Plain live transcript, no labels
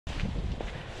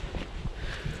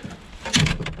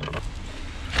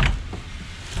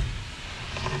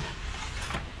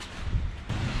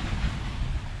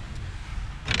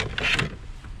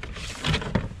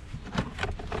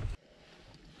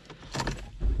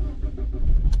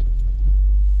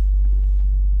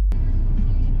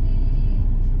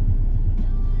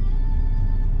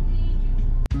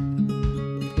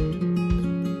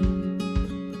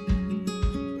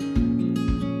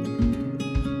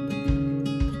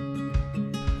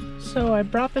So I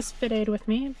brought this fit aid with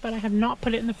me, but I have not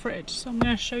put it in the fridge. So I'm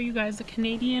going to show you guys the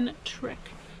Canadian trick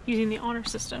using the honor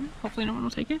system. Hopefully no one will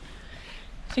take it.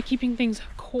 To keeping things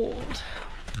cold.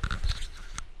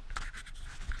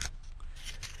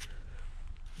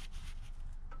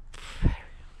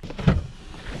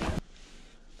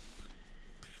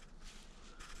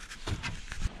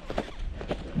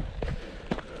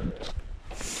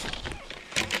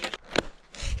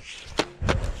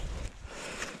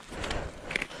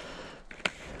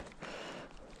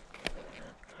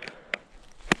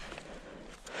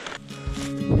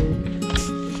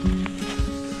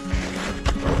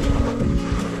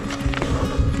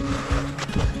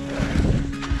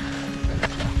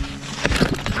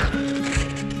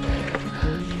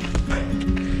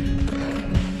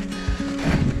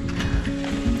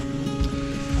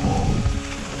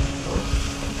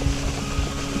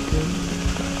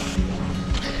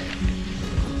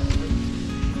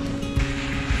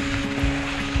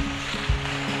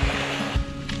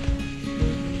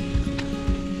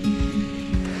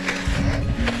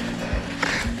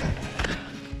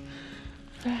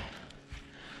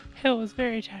 Hill was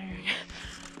very tiring.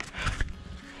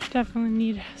 Definitely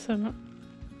need some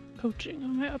coaching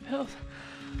on my uphills.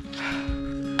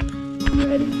 I'm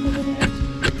ready for the next.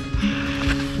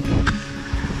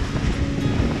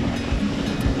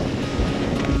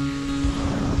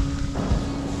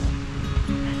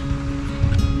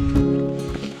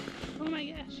 Oh my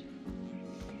gosh.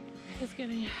 It's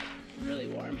getting really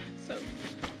warm, so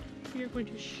we're going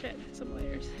to shed some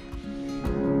layers.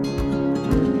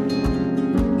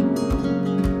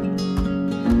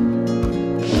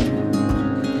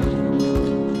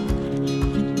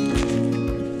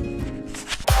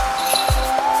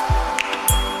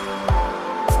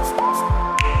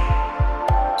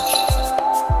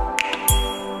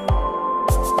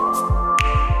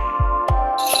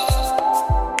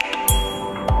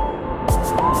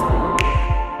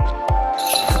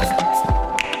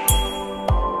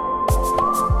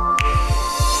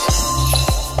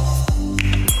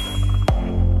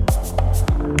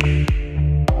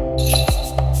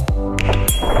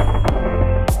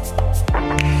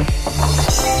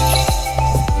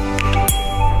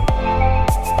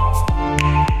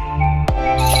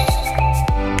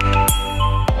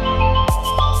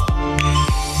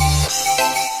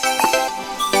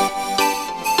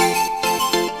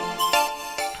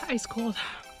 Ice cold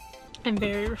and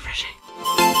very refreshing.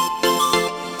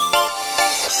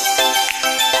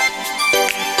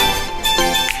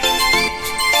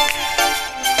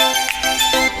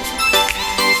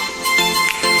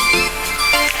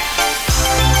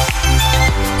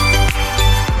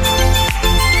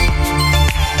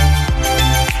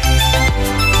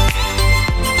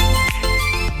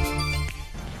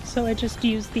 So I just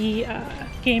used the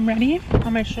Game Ready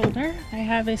on my shoulder. I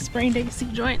have a sprained AC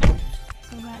joint.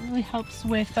 So that really helps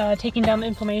with taking down the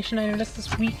inflammation. I noticed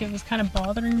this week it was kind of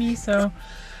bothering me, so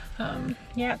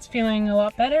yeah, it's feeling a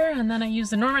lot better. And then I use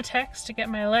the Normatec to get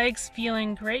my legs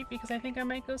feeling great because I think I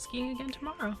might go skiing again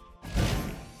tomorrow.